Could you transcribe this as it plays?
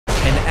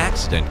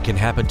accident can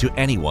happen to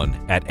anyone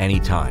at any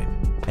time,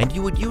 and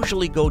you would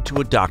usually go to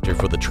a doctor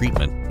for the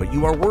treatment, but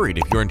you are worried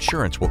if your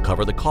insurance will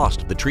cover the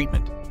cost of the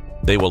treatment.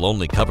 They will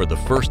only cover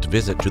the first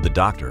visit to the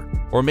doctor,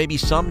 or maybe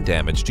some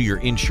damage to your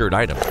insured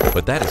item,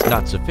 but that is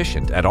not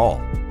sufficient at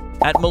all.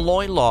 At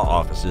Malloy Law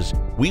Offices,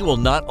 we will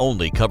not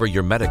only cover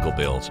your medical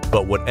bills,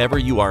 but whatever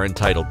you are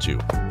entitled to,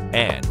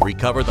 and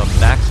recover the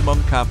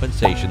maximum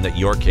compensation that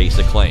your case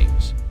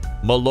claims.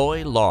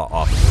 Malloy Law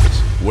Offices,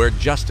 where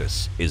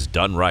justice is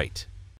done right.